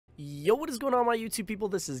Yo, what is going on, my YouTube people?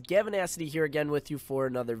 This is GavinAcity here again with you for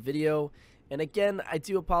another video. And again, I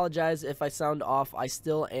do apologize if I sound off. I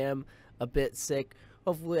still am a bit sick.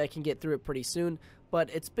 Hopefully I can get through it pretty soon.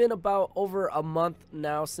 But it's been about over a month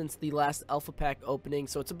now since the last alpha pack opening,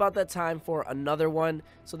 so it's about that time for another one.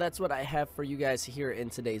 So that's what I have for you guys here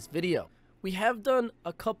in today's video. We have done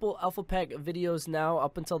a couple alpha pack videos now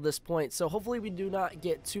up until this point, so hopefully we do not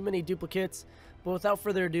get too many duplicates. But without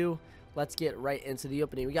further ado, let's get right into the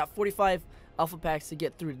opening. We got 45 alpha packs to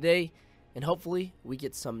get through today, and hopefully we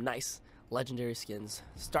get some nice legendary skins.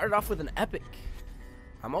 Started off with an epic.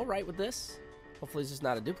 I'm alright with this. Hopefully it's just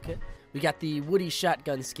not a duplicate. We got the Woody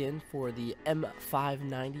shotgun skin for the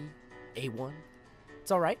M590A1.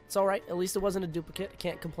 It's alright. It's alright. At least it wasn't a duplicate. I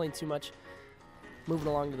can't complain too much. Moving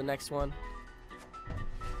along to the next one.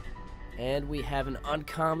 And we have an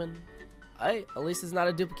uncommon. At least it's not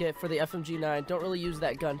a duplicate for the FMG9. Don't really use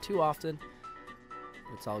that gun too often.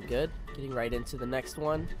 It's all good. Getting right into the next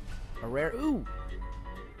one. A rare. Ooh.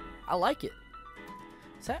 I like it.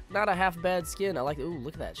 It's not a half bad skin. I like it. Ooh,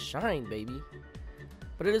 look at that shine, baby.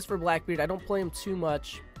 But it is for Blackbeard. I don't play him too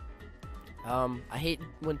much. I hate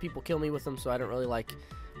when people kill me with him, so I don't really like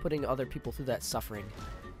putting other people through that suffering.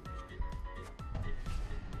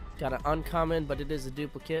 Got an uncommon, but it is a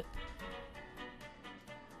duplicate.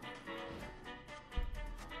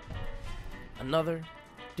 Another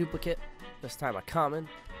duplicate. This time a common.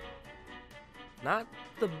 Not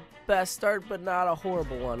the best start, but not a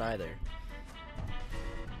horrible one either.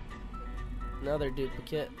 Another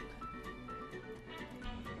duplicate.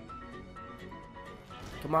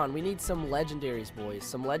 Come on, we need some legendaries, boys.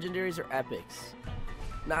 Some legendaries or epics.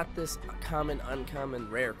 Not this common, uncommon,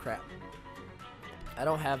 rare crap. I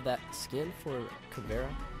don't have that skin for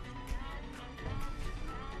Caveira.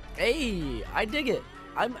 Hey, I dig it.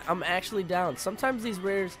 I'm actually down. Sometimes these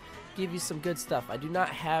rares give you some good stuff. I do not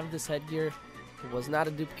have this headgear. It was not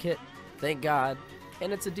a duplicate, thank God.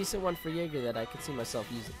 And it's a decent one for Jaeger that I could see myself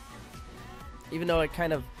using. Even though it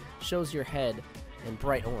kind of shows your head in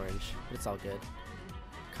bright orange, but it's all good.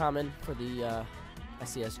 Common for the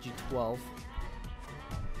SESG12.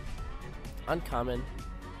 Uncommon.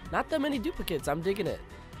 Not that many duplicates. I'm digging it.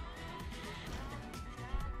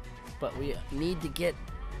 But we need to get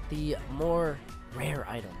the more rare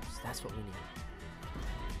items. That's what we need.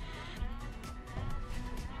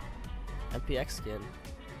 MPX skin.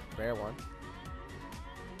 Rare one.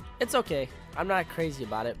 It's okay. I'm not crazy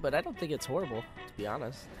about it, but I don't think it's horrible, to be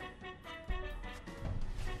honest.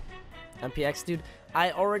 MPX, dude.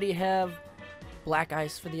 I already have Black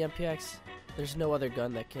Ice for the MPX. There's no other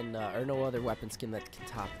gun that can, or no other weapon skin that can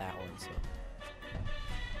top that one, so.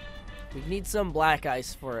 We need some Black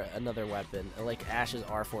Ice for another weapon, like Ash's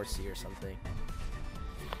R4C or something.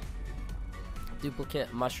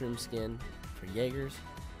 Duplicate mushroom skin for Jaegers.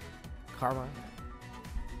 Carmine.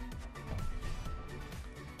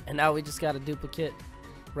 And now we just got a duplicate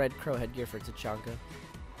Red Crow headgear for Tachanka.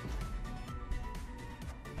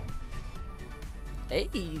 Hey,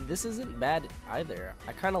 this isn't bad either.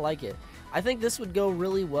 I kind of like it. I think this would go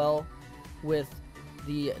really well with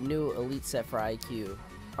the new Elite set for IQ.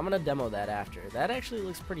 I'm going to demo that after. That actually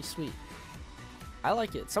looks pretty sweet. I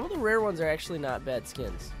like it. Some of the rare ones are actually not bad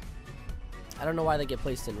skins. I don't know why they get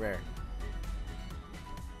placed in rare.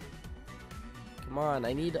 Come on,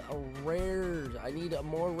 I need a rare. I need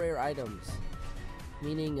more rare items.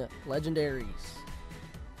 Meaning legendaries.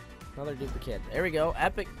 Another duplicate. There we go.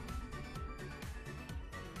 Epic.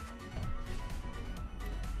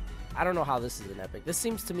 I don't know how this is an epic. This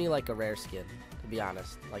seems to me like a rare skin, to be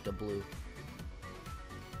honest. Like a blue.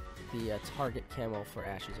 The target camo for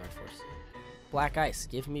Ash's R4C. Black Ice.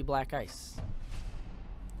 Give me Black Ice.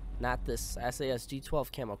 Not this SAS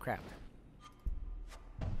G12 camo crap.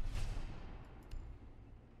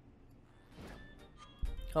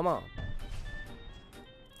 Come on.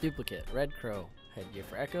 Duplicate. Red Crow. Headgear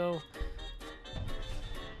for Echo.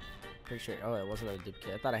 Pretty sure. Oh, it wasn't a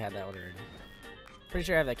duplicate. I thought I had that one already. Pretty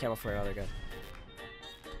sure I have that camo for another gun.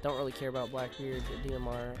 Don't really care about Blackbeard,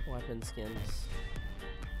 DMR, weapon skins.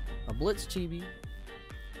 A Blitz Chibi.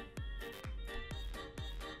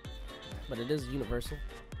 But it is universal.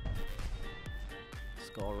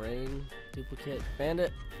 Skull Rain. Duplicate.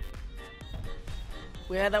 Bandit.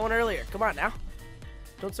 We had that one earlier. Come on now.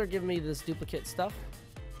 Don't start giving me this duplicate stuff.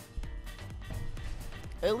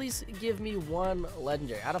 At least give me one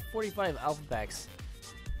legendary. Out of 45 alpha packs,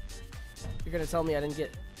 you're gonna tell me I didn't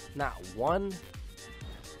get not one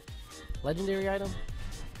legendary item?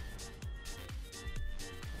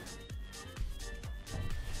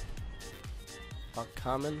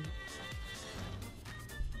 Uncommon.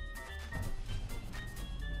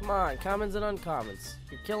 Come on, commons and uncommons.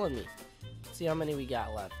 You're killing me. Let's see how many we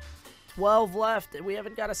got left. 12 left, and we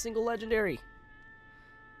haven't got a single legendary.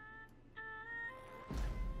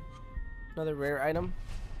 Another rare item.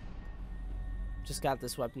 Just got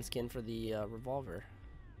this weapon skin for the revolver.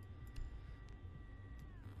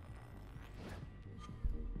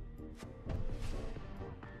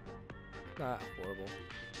 Not horrible.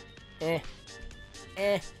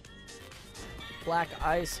 Black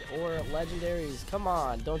ice or legendaries. Come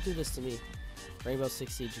on, don't do this to me. Rainbow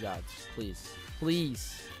Six Siege gods, please.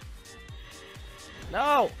 Please.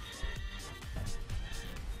 No!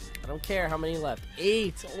 I don't care how many left.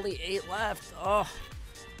 8. Only 8 left. Oh.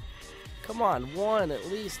 Come on, 1 at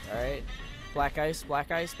least. Alright. Black ice, black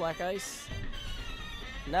ice, black ice.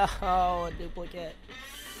 No, a duplicate.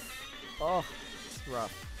 Oh, it's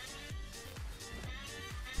rough.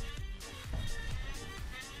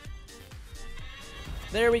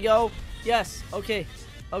 There we go. Yes. Okay.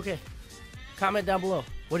 Okay. Comment down below.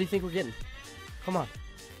 What do you think we're getting? Come on.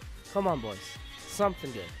 Come on, boys.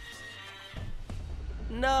 Something good.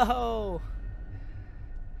 No!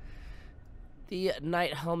 The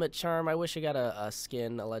Knight Helmet Charm. I wish I got a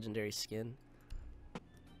skin, a legendary skin.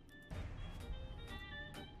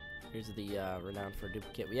 Here's the Renown for a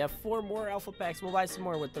duplicate. We have 4 more alpha packs. We'll buy some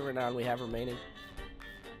more with the Renown we have remaining.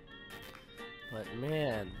 But,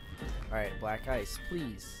 man. Alright, Black Ice.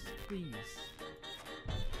 Please. Please.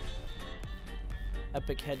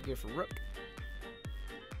 Epic headgear for Rook.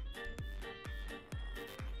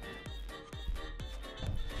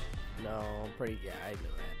 No, I'm pretty. Yeah, I know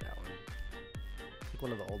I had that one. It's like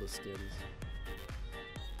one of the oldest skins.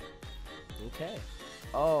 Okay.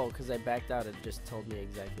 Oh, because I backed out, it just told me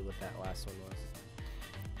exactly what that last one was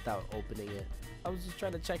without opening it. I was just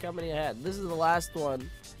trying to check how many I had. This is the last one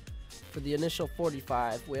for the initial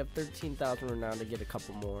 45. We have 13,000 renown to get a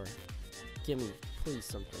couple more. Give me, please,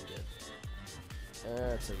 something good.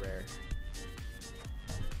 That's a rare.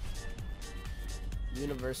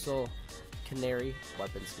 Universal Canary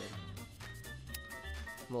weapon skin.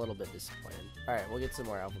 I'm a little bit disappointed. Alright, we'll get some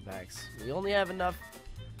more alpha packs. We only have enough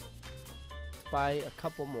to buy a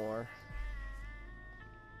couple more.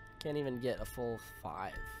 Can't even get a full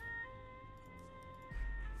 5.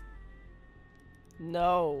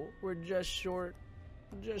 No, we're just short.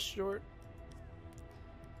 Just short.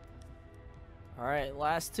 Alright,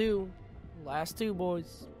 last 2. Last 2,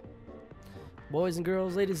 boys. Boys and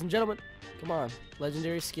girls, ladies and gentlemen. Come on.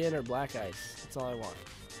 Legendary skin or black ice. That's all I want.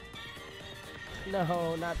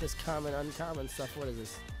 No, not this common, uncommon stuff. What is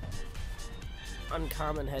this?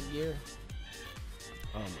 Uncommon headgear.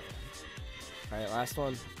 Oh, man. Alright, last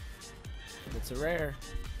one. It's a rare.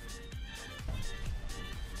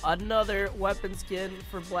 Another weapon skin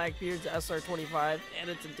for Blackbeard's SR25, and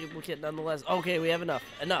it's a duplicate nonetheless. Okay, we have enough.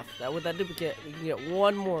 Enough. That with that duplicate, we can get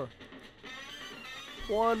one more.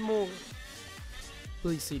 One more.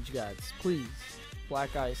 Please, Siege Gods. Please.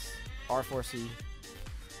 Black Ice, R4C,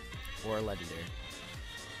 or a legendary.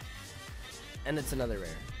 And it's another rare.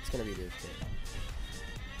 It's going to be a duplicate.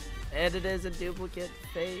 And it is a duplicate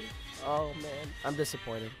fade. Oh, man. I'm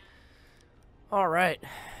disappointed. Alright.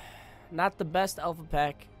 Not the best alpha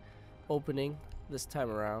pack opening this time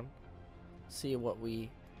around. See what we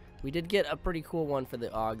did get a pretty cool one for the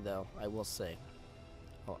AUG, though, I will say.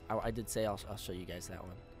 Oh, I did say I'll show you guys that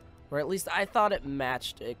one. Or at least I thought it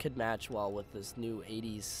matched. It could match well with this new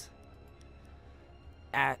 80s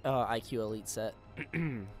IQ Elite set.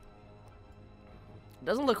 It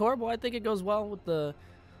doesn't look horrible. I think it goes well with the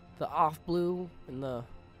off blue and the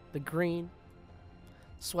green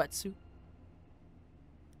sweatsuit.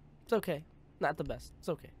 It's okay. Not the best. It's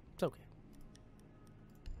okay. It's okay.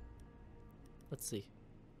 Let's see.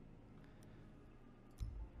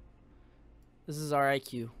 This is our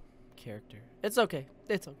IQ character. It's okay.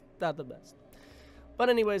 It's okay. Not the best. But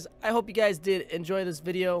anyways, I hope you guys did enjoy this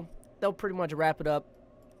video. That'll pretty much wrap it up.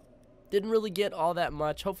 Didn't really get all that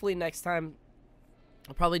much. Hopefully next time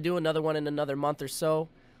I'll probably do another one in another month or so.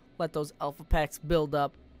 Let those alpha packs build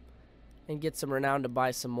up and get some renown to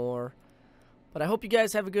buy some more. But I hope you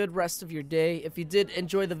guys have a good rest of your day. If you did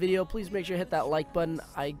enjoy the video, please make sure to hit that like button.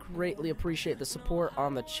 I greatly appreciate the support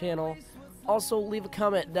on the channel. Also, leave a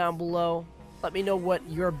comment down below. Let me know what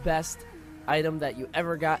your best item that you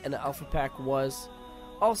ever got in an alpha pack was.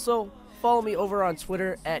 Also, follow me over on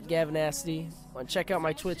Twitter at GavinAcity. And check out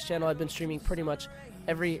my Twitch channel. I've been streaming pretty much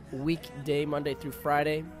every weekday, Monday through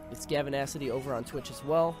Friday. It's GavinAcity over on Twitch as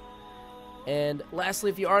well. And lastly,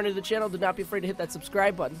 if you are new to the channel, do not be afraid to hit that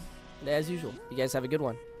subscribe button. And as usual, you guys have a good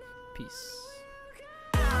one. Peace.